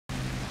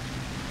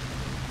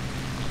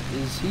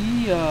Is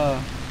he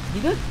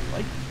does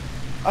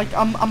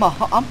I'm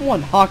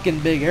one hawking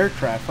big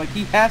aircraft. Like,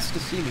 he has to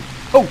see me.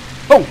 Oh,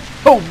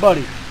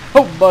 buddy.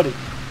 Oh, buddy.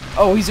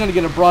 Oh, he's gonna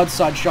get a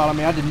broadside shot on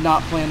me. I did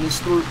not plan this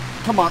through.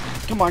 Come on,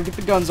 get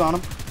the guns on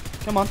him.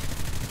 Come on.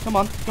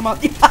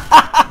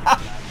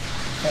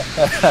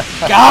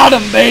 Got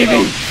him,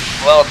 baby.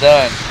 Well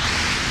done.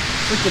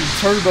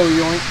 Freaking turbo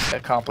yoink.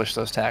 Accomplish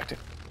those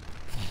tactics.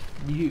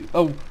 You.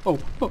 Oh.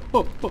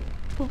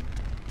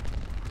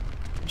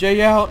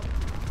 Jay out.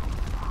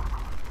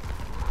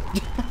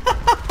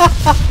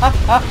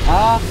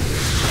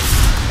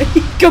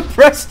 He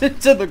compressed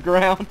it to the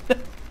ground.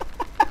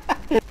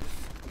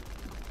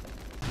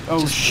 Oh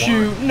Just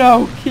shoot! one.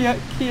 No,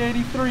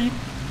 K83.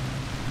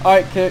 All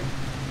right, kick.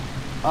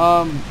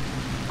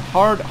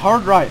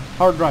 Hard right.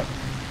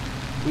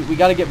 We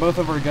got to get both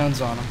of our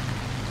guns on him,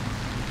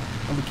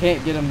 and we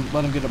can't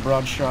let him get a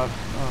broad shot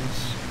on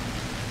us.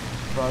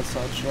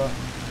 Broadside shot.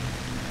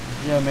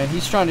 Yeah, man,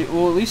 he's trying to.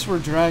 Well, at least we're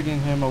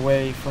dragging him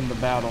away from the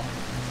battle.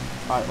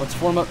 All right, let's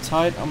form up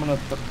tight. I'm gonna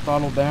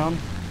throttle down.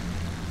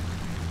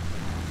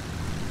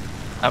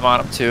 I'm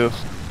on him too,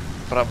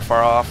 but I'm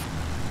far off.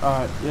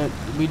 Alright, yeah,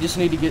 we just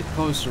need to get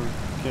closer.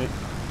 Okay.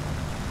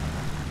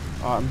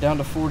 Alright, I'm down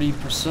to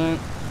 40%.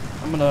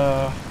 I'm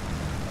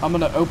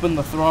gonna open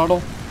the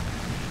throttle.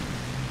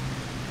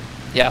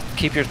 Yeah,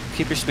 keep your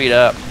speed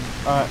up.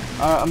 Alright,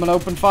 I'm gonna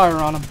open fire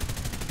on him.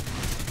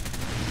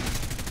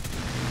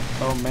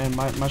 Oh man,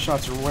 my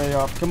shots are way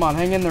off. Come on,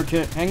 hang in there,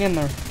 kid. Hang in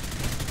there.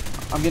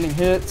 I'm getting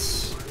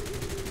hits.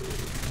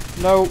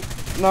 No.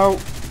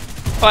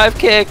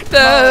 Fivekick,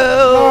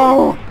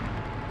 no!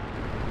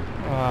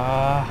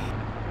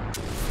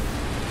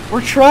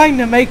 We're trying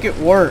to make it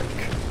work.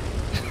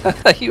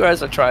 You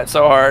guys are trying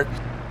so hard.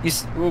 You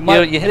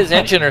hit his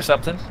engine or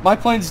something. My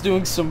plane's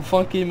doing some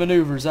funky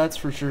maneuvers, that's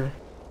for sure.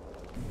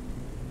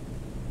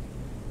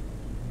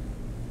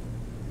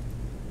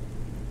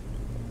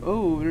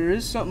 Oh, there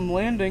is something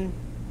landing.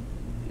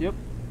 Yep.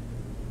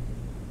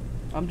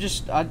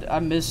 I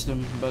missed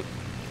him, but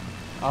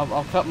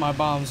I'll cut my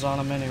bombs on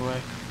him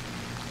anyway.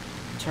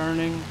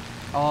 Turning.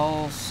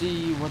 I'll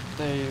see what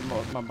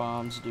my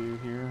bombs do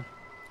here.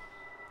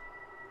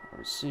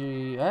 Let's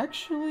see.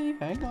 Actually,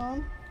 hang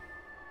on.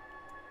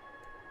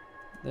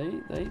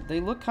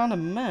 They look kind of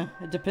meh.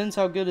 It depends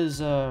how good his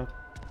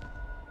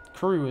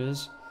crew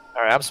is.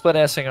 All right, I'm split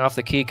S-ing off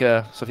the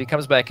Kika, so if he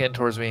comes back in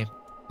towards me,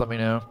 let me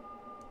know.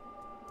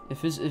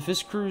 If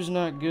his crew's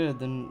not good,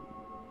 then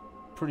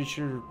pretty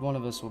sure one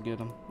of us will get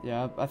him.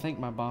 Yeah, I think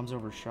my bomb's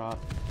overshot.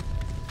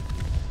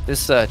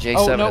 This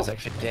J7 no. is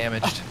actually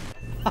damaged.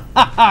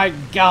 I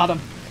got him.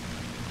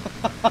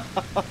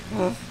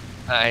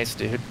 Nice,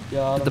 dude.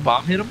 Got Did him. the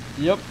bomb hit him?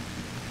 Yep.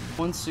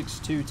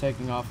 162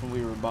 taking off when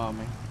we were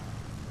bombing.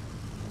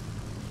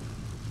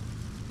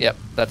 Yep,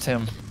 that's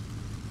him.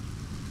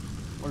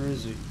 Where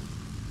is he?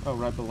 Oh,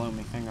 right below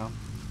me. Hang on.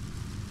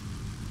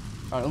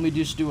 Alright, let me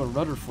just do a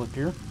rudder flip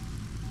here.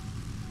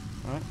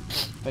 Alright.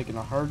 Making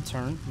a hard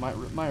turn. Might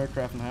rip my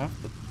aircraft in half,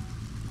 but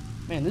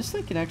man, this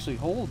thing can actually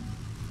hold.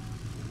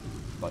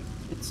 Like,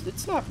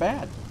 it's not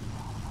bad.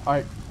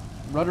 Alright,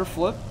 rudder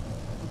flip.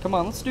 Come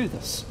on, let's do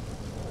this.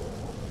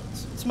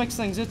 Let's make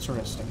things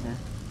interesting here.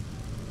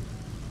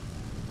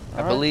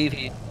 I believe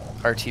he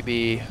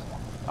RTB.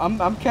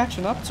 I'm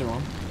catching up to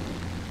him.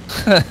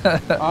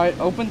 Alright,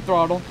 open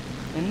throttle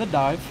in the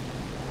dive.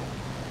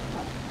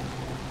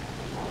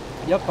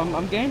 Yep,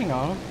 I'm gaining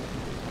on him.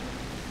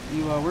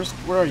 You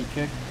where are you,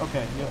 Kick?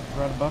 Okay, yep,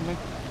 right above me.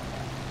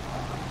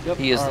 Yep.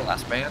 He is the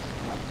last man.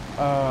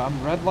 I'm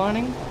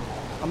redlining.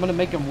 I'm gonna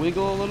make him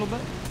wiggle a little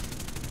bit.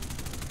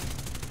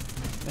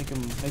 Make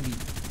him maybe.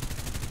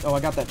 Oh, I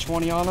got that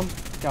 20 on him.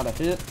 Got a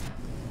hit.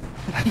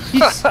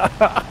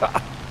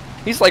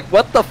 He's like,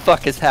 what the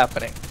fuck is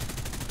happening?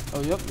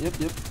 Oh, yep.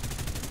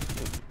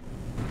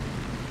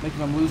 Making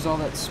him lose all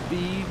that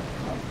speed.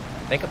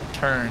 Make him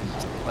turn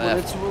left. Well,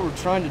 that's what we're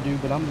trying to do,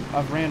 but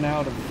I've ran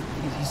out of.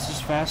 He's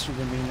just faster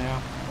than me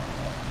now.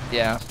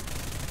 Yeah.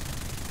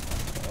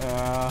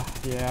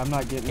 Yeah, I'm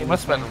not getting. He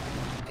must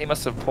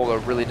have pulled a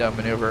really dumb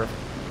maneuver,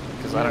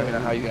 because I don't even know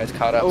how you guys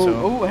caught up to him.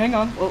 Oh, hang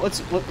on. Well,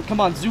 come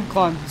on, zoom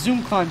climb,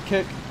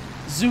 Kick.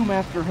 Zoom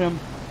after him.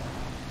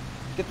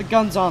 Get the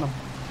guns on him.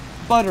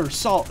 Butter,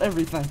 salt,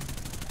 everything.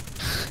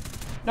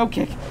 No,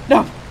 Kick.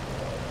 No.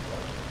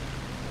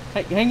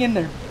 Hey, hang in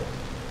there.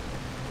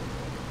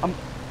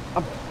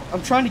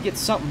 I'm trying to get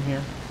something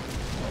here.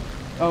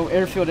 Oh,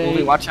 airfield A.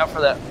 Ooh, watch out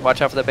for that.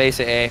 Watch out for the base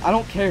at A. I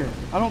don't care.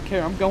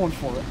 I'm going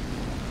for it.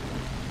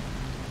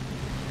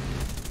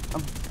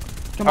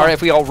 Come on. All right,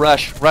 if we all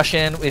rush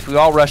in. If we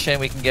all rush in,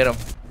 we can get him.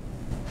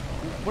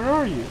 Where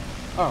are you?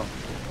 Oh.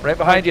 Right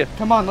behind you.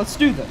 Come on, let's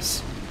do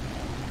this.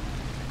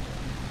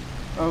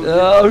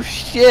 Oh,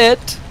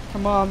 shit.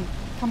 Come on.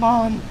 Come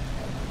on.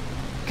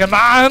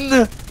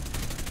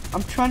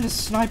 I'm trying to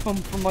snipe him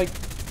from like.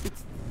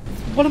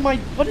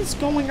 What is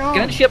going on?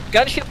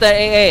 Gunship that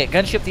AA.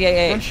 Gunship the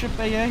AA. Gunship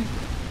AA?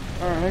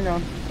 Alright, hang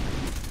on.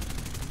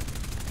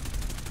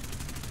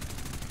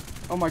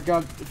 Oh my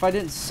god, if I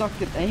didn't suck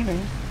at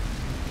aiming.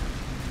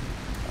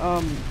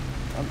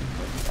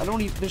 I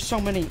don't even. There's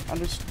so many. I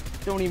just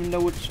don't even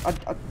know which.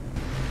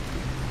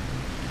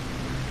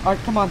 Alright,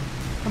 come on.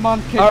 Come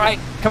on, kid. Alright,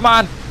 come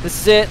on. This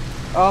is it.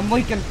 I'm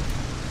leaking.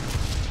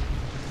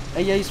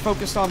 Hey, yeah, he's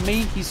focused on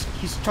me. He's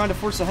trying to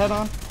force a head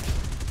on.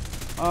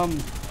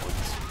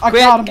 I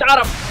got him.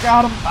 Got him.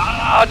 Got him.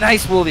 Oh,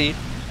 nice, Wolvie.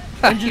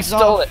 You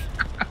stole it.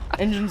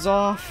 Engines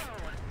off.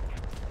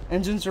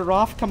 Engines are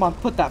off. Come on,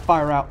 put that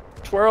fire out.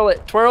 Twirl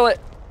it. Twirl it.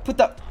 Put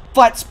that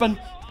flat spin.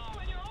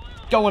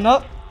 Going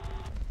up.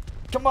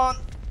 Come on.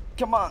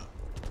 Come on.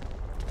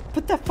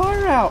 Put that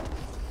fire out.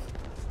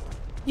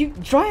 You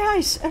dry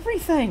ice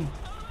everything.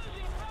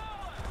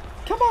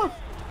 Come on.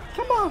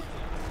 Come on.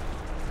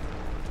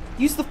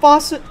 Use the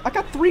faucet. I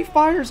got 3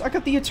 fires. I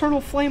got the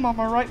eternal flame on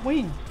my right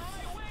wing.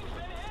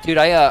 Dude,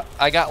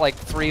 I got like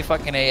 3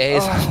 fucking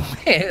AAs.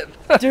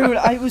 Oh, dude,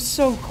 I was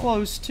so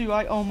close too.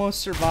 I almost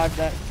survived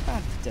that.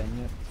 God dang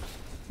it.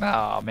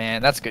 Oh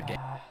man, that's a good game.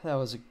 That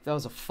was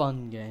a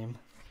fun game.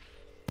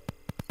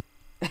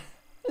 My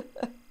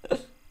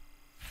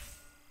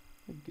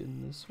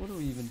goodness, what are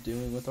we even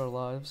doing with our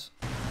lives?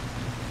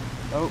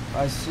 Oh,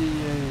 I see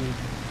a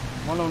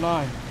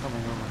 109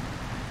 coming over.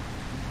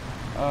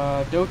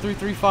 Do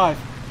 335.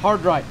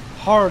 Hard right.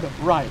 Hard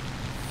right.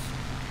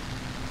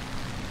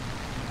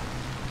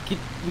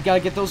 We gotta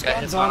get those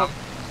guns on him.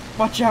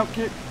 Watch out,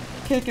 kick.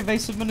 Kick,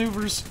 evasive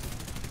maneuvers.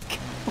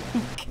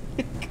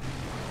 Kick.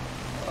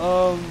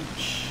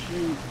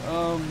 Shoot.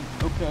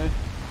 Okay.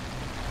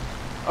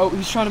 Oh,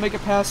 he's trying to make a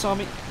pass on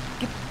me.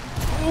 Get.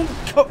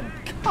 Oh,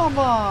 come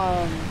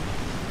on.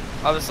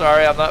 I'm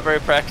sorry, I'm not very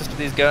practiced with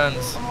these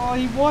guns. Oh,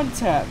 he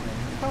one-tapped me.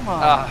 Come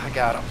on. Ah, I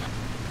got him.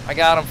 I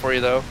got him for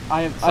you, though.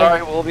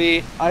 Sorry,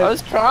 Wolvie. I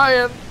was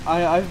trying.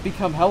 I've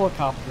become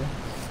helicopter.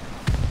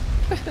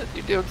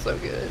 You're doing so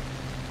good.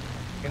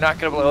 You're not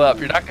gonna blow up.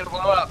 You're not gonna blow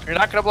up. You're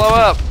not gonna blow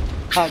up.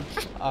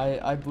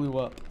 I blew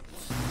up.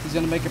 He's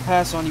gonna make a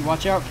pass on you.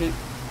 Watch out, Kick.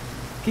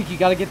 Kick, you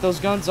gotta get those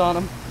guns on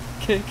him.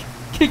 Kick,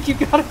 you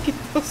gotta get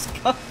those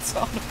guns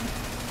on him.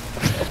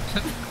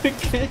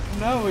 Kick,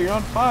 no, you're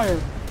on fire.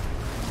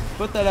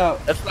 Put that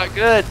out. That's not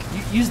good.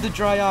 Use the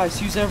dry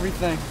ice. Use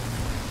everything.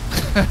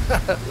 Did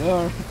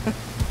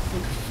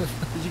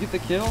you get the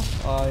kill?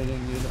 Oh, I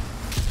didn't get it.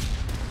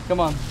 Come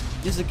on.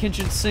 Use the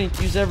kitchen sink.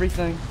 Use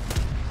everything.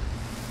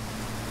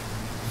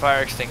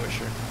 Fire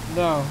extinguisher.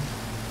 No.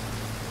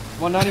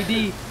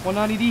 190D.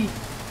 190D.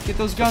 Get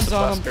those guns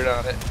on him.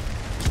 On it.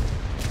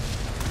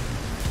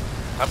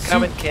 I'm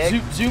coming,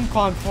 Kick. Zoom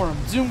climb for him.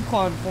 Zoom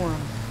climb for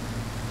him.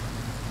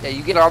 Yeah,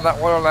 you get on that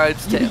 109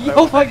 stand.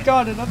 Oh my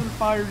god, another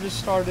fire just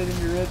started in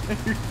your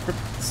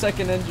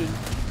second engine.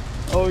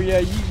 Oh yeah,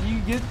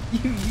 you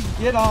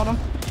get on him.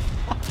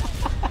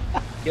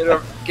 Get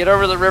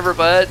over the river,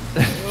 bud.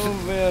 Oh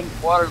man.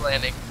 Water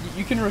landing.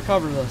 You can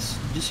recover this.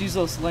 Just use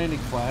those landing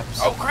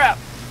flaps. Oh crap.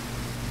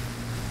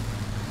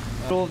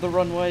 Middle of the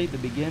runway, the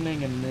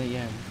beginning, and the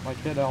end. Like,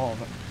 hit all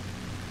of it.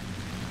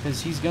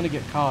 Because he's gonna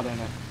get caught in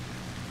it.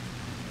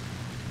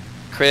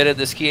 Created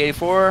this key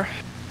A4.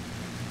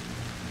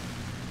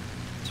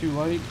 Too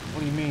late?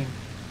 What do you mean?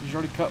 Did you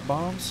already cut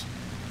bombs?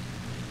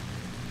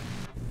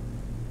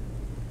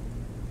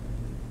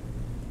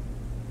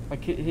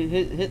 Like,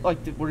 hit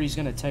like where he's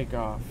gonna take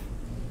off.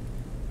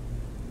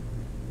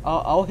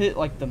 I'll hit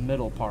like the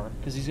middle part,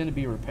 because he's gonna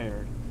be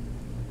repaired.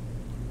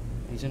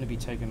 He's gonna be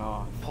taken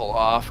off. Pull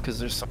off, because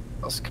there's something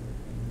else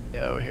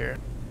over here.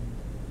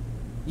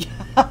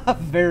 Yeah,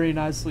 very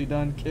nicely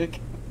done, Kick.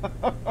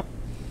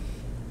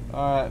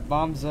 Alright,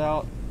 bombs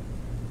out.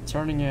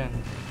 Turning in.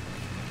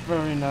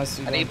 Very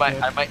nicely done,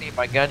 I might need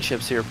my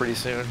gunships here pretty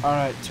soon.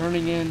 Alright,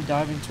 turning in,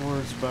 diving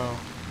towards bow.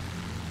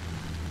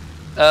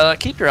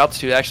 Keep your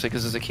altitude actually,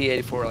 because there's a key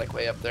 84 like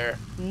way up there.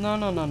 No.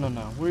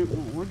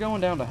 We're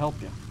going down to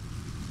help you.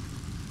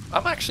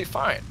 I'm actually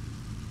fine.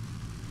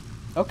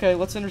 Okay,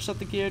 let's intercept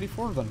the key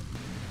 84 then.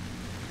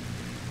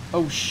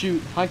 Oh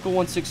shoot, Heinkel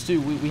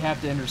 162. We have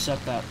to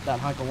intercept that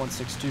Heinkel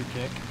 162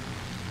 Kick.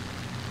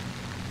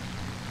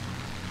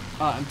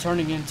 I'm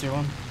turning into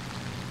him.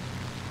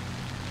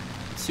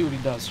 Let's see what he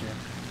does here.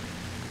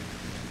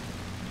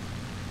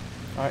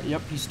 Alright,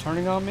 yep, he's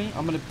turning on me.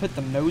 I'm gonna put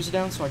the nose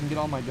down so I can get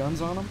all my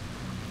guns on him.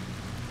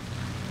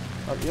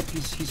 Alright, yep,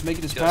 he's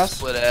making his pass.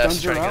 Split ass,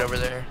 Guns trying are to get out. over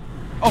there.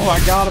 Oh, I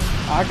got him.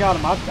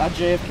 I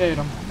JFK'd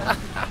him.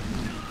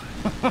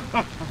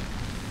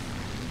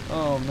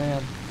 Oh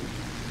man.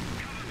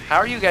 How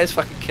are you guys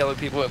fucking killing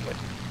people?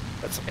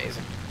 That's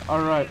amazing.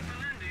 Alright.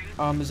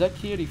 Is that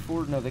key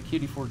 84? No, the key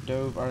 84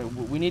 dove. Alright,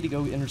 we need to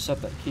go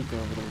intercept that Kiko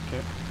over there,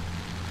 okay?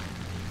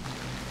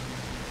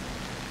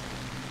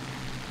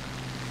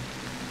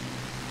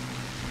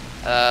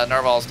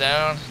 Narwhal's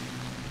down.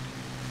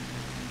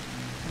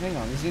 Hang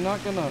on, is he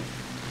not gonna...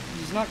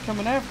 He's not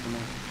coming after me.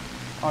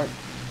 Alright,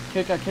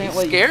 Kick, I can't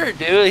let you... He's scared,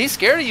 dude. He's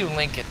scared of you,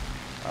 Lincoln.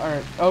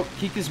 Alright, oh,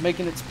 Kik is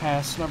making its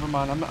pass. Never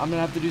mind. I'm gonna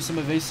have to do some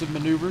evasive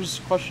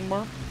maneuvers, question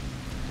mark.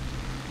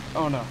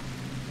 Oh, no.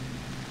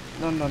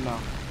 No.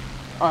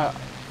 Alright,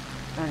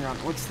 hang on.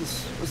 What's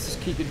this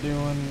Kika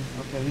doing?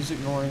 Okay, he's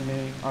ignoring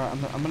me. Alright,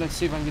 I'm gonna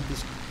see if I can get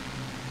this...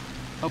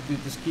 Help you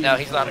with this key. No,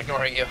 he's not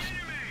ignoring you.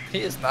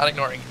 He is not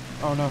ignoring you.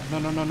 Oh no.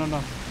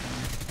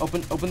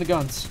 Open the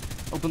guns.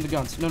 Open the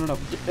guns. No.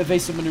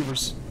 Evasive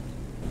maneuvers.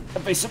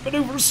 Evasive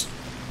maneuvers.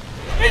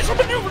 Evasive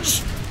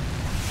maneuvers.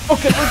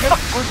 Okay, we're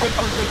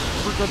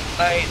good.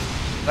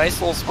 Nice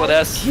little split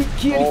S.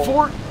 Key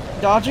 84.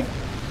 Dodging.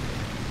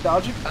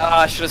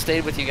 Ah, I should have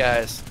stayed with you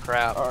guys.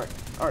 Crap. Alright,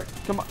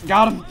 come on.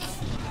 Got him.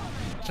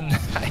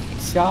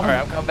 Nice. Got him.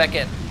 Alright, I'm coming back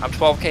in. I'm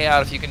 12k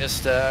out if you can just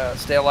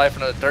stay alive for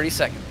another 30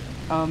 seconds.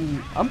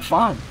 I'm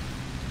fine.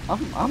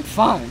 I'm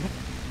fine.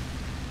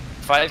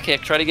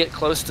 Fivekick, try to get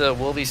close to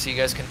Wolvie so you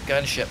guys can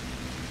gunship.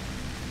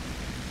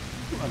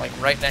 Like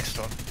right next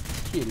to him.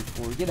 Key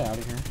 84, get out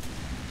of here.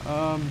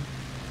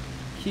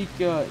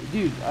 Kika,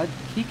 dude,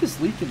 Kika's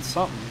leaking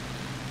something.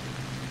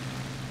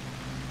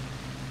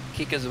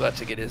 Kika's about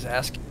to get his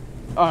ass.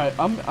 Alright,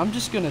 I'm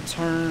just gonna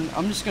turn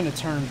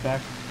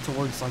back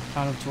towards, like,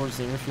 kind of towards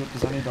the airfield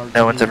because I need our.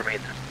 No one's ever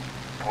made this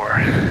before.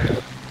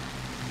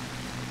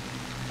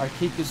 Alright,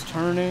 Kika's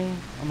turning.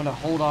 I'm gonna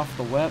hold off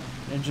the wet.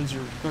 Engines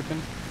are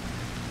cooking.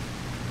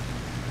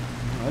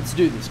 Let's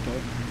do this,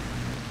 kid.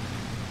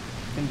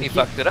 He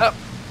fucked it up.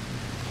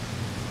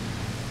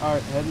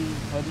 Alright, heading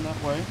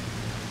that way.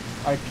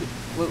 Alright,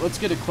 let's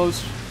get a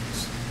close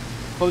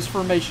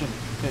formation.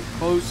 Okay,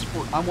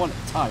 I want it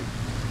tight.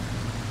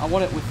 I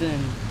want it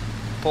within.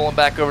 Pulling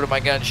back over to my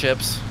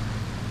gunships.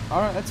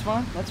 Alright, that's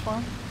fine.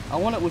 I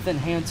want it within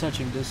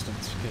hand-touching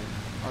distance. Okay.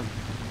 Alright.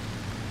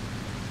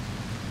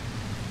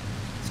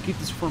 Let's keep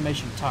this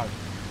formation tight.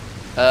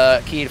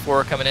 Key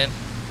 4 coming in.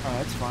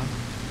 Alright, that's fine.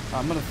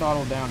 I'm gonna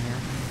throttle down here.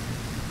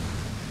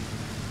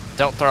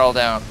 Don't throttle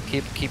down.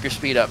 Keep your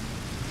speed up.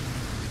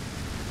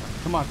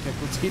 Come on, Kick.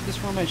 Let's keep this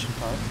formation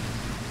tight.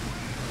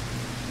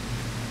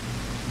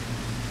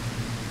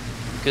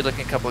 Good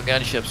looking couple of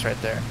gunships right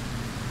there.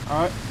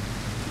 Alright.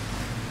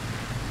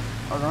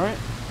 Alright.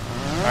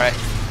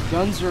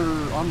 Guns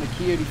are on the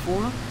Key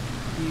 84.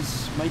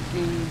 He's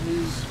making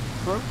his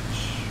approach.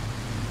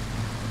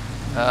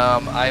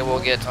 I will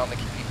get on the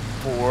Key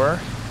 4.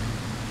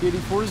 Key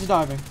 84 is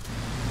diving.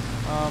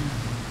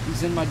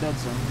 He's in my dead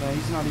zone. No,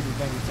 he's not even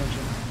paying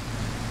attention.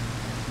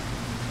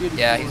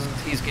 Yeah,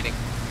 he's getting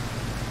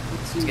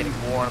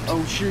warmed.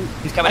 Oh shoot!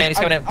 He's coming in.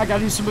 I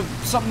gotta do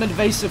something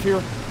invasive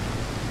here.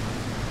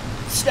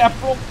 Snap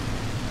roll.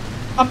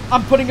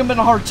 I'm putting him in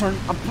a hard turn.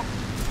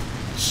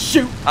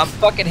 Shoot! I'm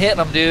fucking hitting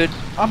him, dude.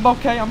 I'm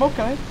okay.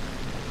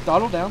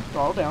 Throttle down.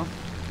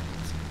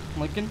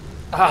 Lincoln.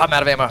 Ah, I'm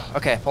out of ammo.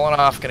 Okay, pulling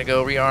off. Gonna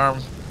go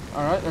rearm.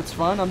 All right, that's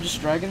fine. I'm just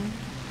dragging.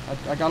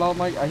 I got all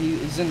my.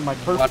 He's in my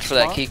perfect Watch for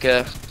spot. that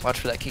Kika. Watch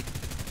for that Kika.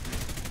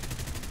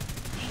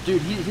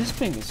 Dude, his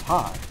ping is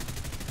high.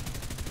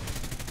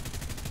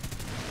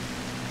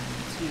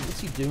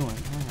 What's he doing?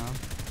 Hang on.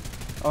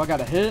 Oh, I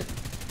got a hit.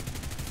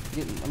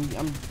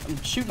 I'm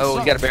shooting. Oh, something.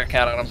 we got a bear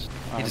cat on him. He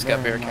Oh, just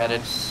got barricaded.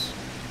 Nice.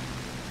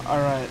 All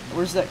right,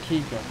 where's that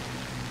Kika?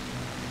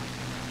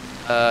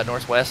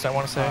 Northwest, I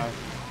want to say.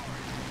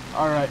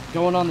 All right,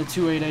 going on the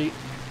 288.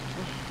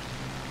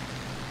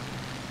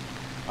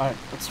 All right,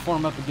 let's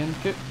form up again.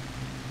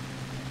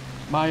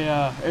 My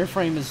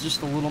airframe is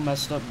just a little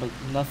messed up, but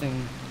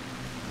nothing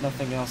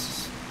else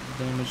is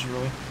damaged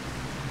really.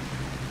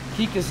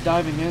 Kika's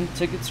diving in.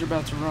 Tickets are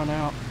about to run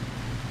out.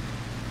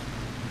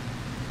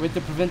 We have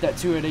to prevent that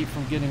 288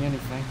 from getting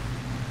anything.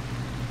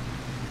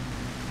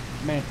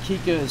 Man,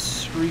 Kika is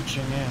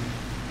screeching in.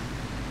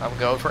 I'm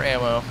going for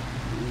ammo.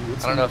 Ooh, I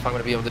don't know if I'm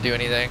going to be able to do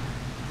anything.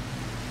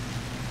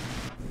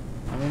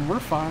 I mean, we're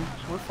fine.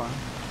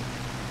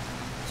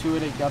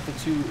 288 got the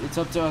 2. It's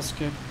up to us,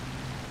 kid.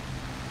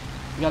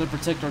 We gotta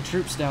protect our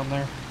troops down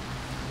there.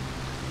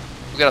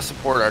 We got to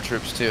support our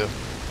troops too.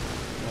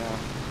 Yeah.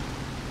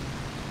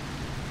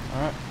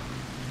 Alright.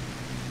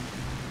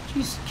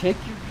 Jeez, Kick,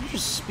 you're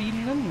just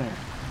speeding in there.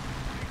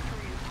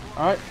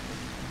 Alright.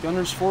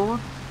 Gunners forward.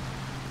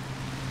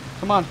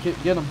 Come on, Kick,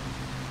 get him.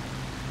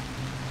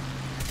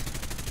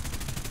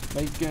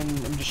 I'm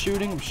just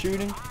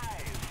shooting.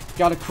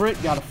 Got a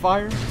crit, got a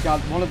fire, got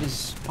one of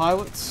his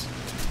pilots.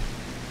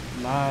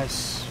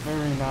 Nice,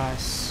 very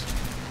nice.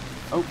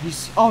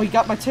 Oh, he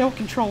got my tail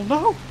control.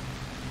 No!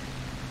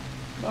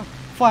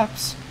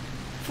 Flaps.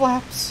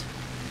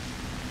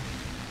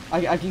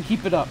 I can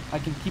keep it up. I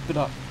can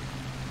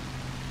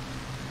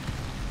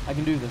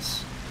do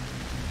this.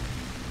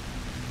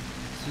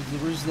 So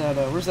where's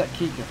that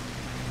Kika?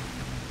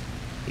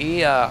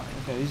 He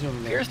Okay, he's over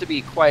there. appears to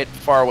be quite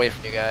far away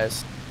from you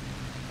guys.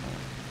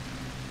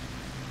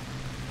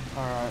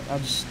 Alright,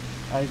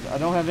 I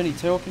don't have any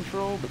tail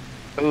control, but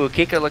Ooh,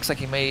 Kika looks like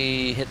he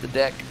may hit the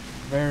deck.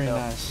 very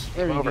nice.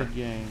 Very over. good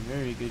game.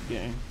 Very good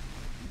game.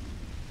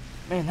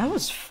 Man, that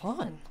was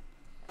fun.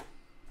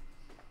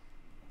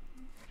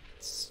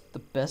 It's the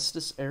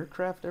bestest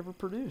aircraft ever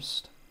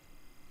produced.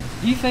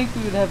 Do you think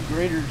we would have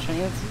greater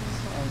chances?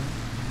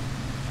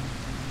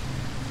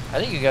 I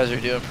think you guys are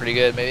doing pretty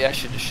good. Maybe I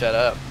should just shut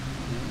up.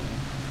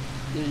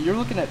 Yeah, you're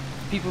looking at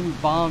people who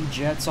bomb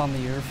jets on the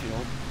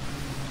airfield.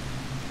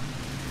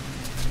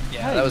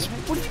 Yeah, Hey, that was.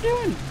 What are you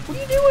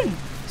doing?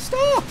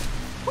 Stop!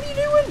 What are you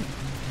doing?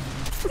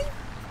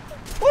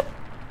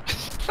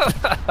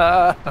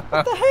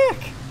 What the heck?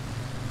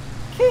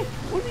 Kid,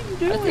 what are you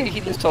doing? I think he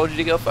just told you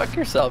to go fuck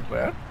yourself,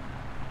 man.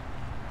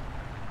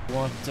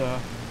 Want,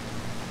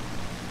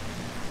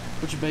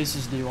 which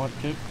bases do you want,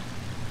 Kid?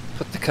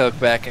 Put the Coke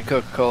back in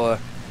Coca-Cola.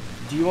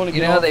 Do you want to get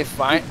You know how all they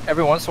find,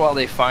 every once in a while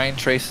they find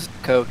traces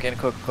of Coke and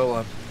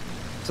Coca-Cola.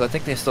 So I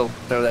think they still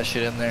throw that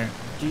shit in there.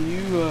 Do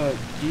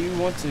you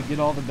want to get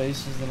all the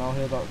bases, then I'll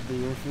hit out the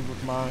airfield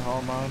with mine,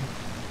 all mine?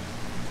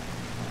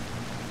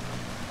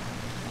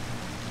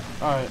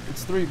 Alright,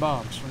 it's 3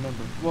 bombs,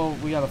 remember. Well,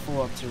 we got a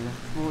full up tier.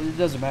 Well, it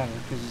doesn't matter,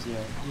 because,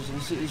 yeah,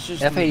 it's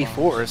just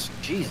F-84s,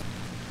 jeez.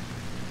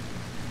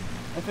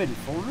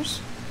 F-84s?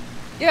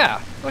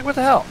 Yeah, like what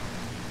the hell?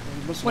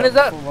 When is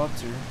that? Full up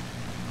tier.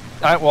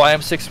 Well, I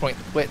am 6 point,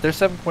 wait, they're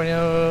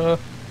 7.0. I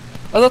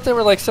thought they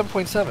were like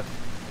 7.7.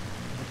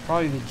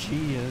 Probably the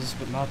G is,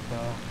 but not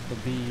the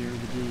B or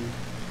the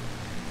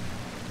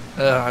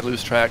D. I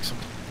lose track.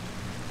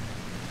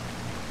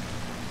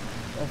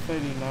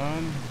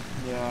 F-89,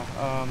 yeah,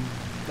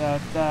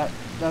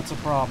 that's a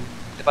problem.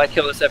 If I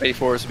kill this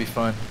F-84, this would be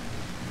fun.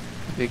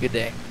 It'd be a good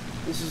day.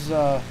 This is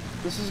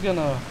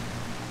gonna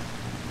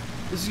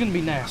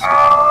be nasty.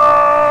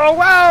 Oh,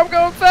 wow, I'm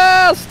going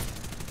fast!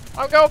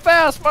 I'm going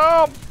fast,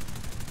 Mom!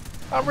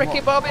 I'm Ricky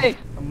Bobby!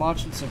 I'm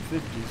watching some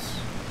 50s.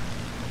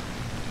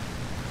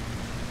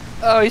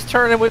 Oh, he's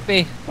turning with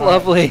me. All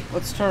Lovely. Right,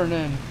 let's turn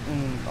in,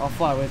 and I'll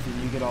fly with you.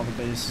 You get all the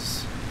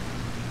bases.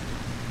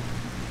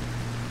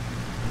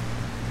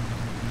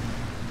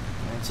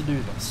 Let's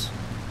do this.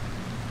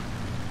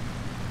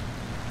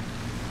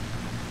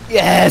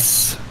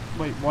 Yes!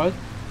 Wait, what?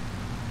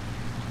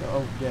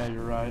 Oh, yeah,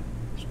 you're right.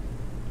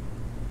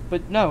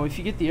 But no, if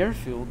you get the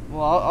airfield,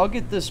 well, I'll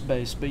get this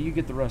base, but you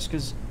get the rest,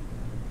 because...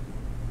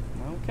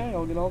 Okay,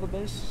 I'll get all the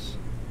bases.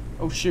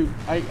 Oh, shoot.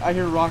 I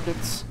hear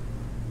rockets.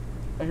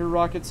 I hear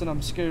rockets, and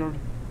I'm scared.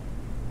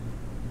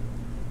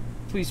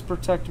 Please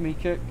protect me,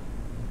 Kick.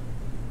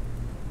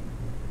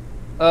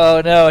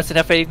 Oh, no, it's an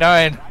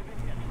F-89.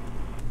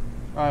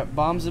 Alright,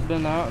 bombs have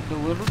been out,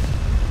 delivered.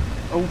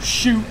 Oh,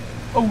 shoot.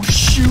 Oh,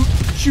 shoot.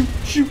 Shoot,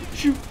 shoot,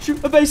 shoot,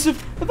 shoot.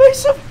 Evasive.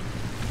 Evasive.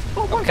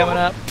 Oh, my I'm coming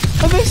God. up.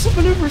 Evasive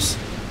maneuvers.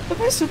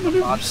 Evasive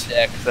maneuvers. On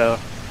deck, so.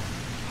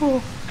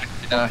 Oh.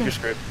 No, Okay. you're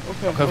screwed.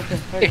 Okay,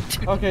 okay.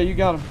 Okay, you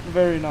got him.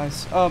 Very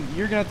nice.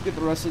 You're gonna have to get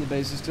the rest of the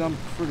bases, because I'm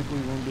critically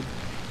wounded.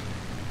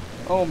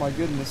 Oh, my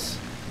goodness.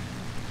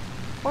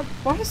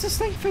 Why is this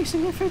thing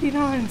facing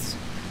F-89s?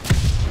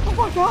 Oh,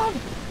 my God.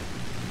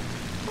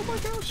 Oh, my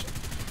gosh.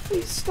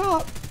 Please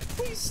stop.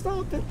 Please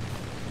stop it.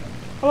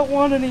 I don't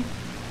want any.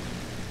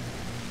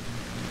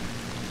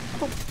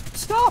 Oh,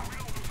 stop.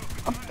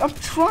 I'm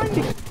trying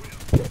to.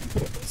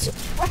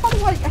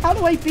 How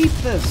do I beat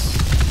this?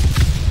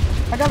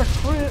 I got a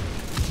crit.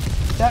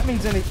 If that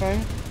means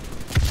anything.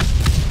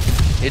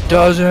 It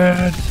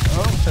doesn't.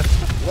 Oh,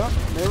 yep.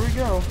 There we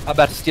go. I'm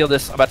about to steal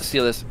this. I'm about to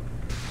steal this.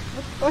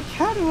 Like,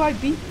 how do I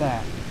beat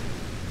that?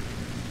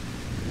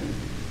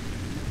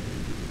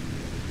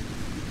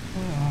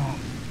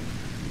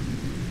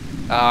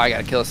 Oh, I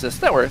gotta kill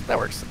assist. That works. That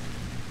works.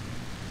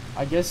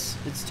 I guess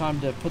it's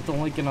time to put the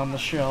Lincoln on the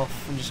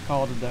shelf and just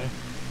call it a day.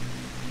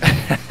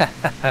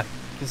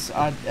 Because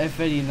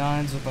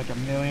F-89s with like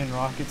 1,000,000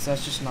 rockets,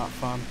 that's just not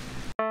fun.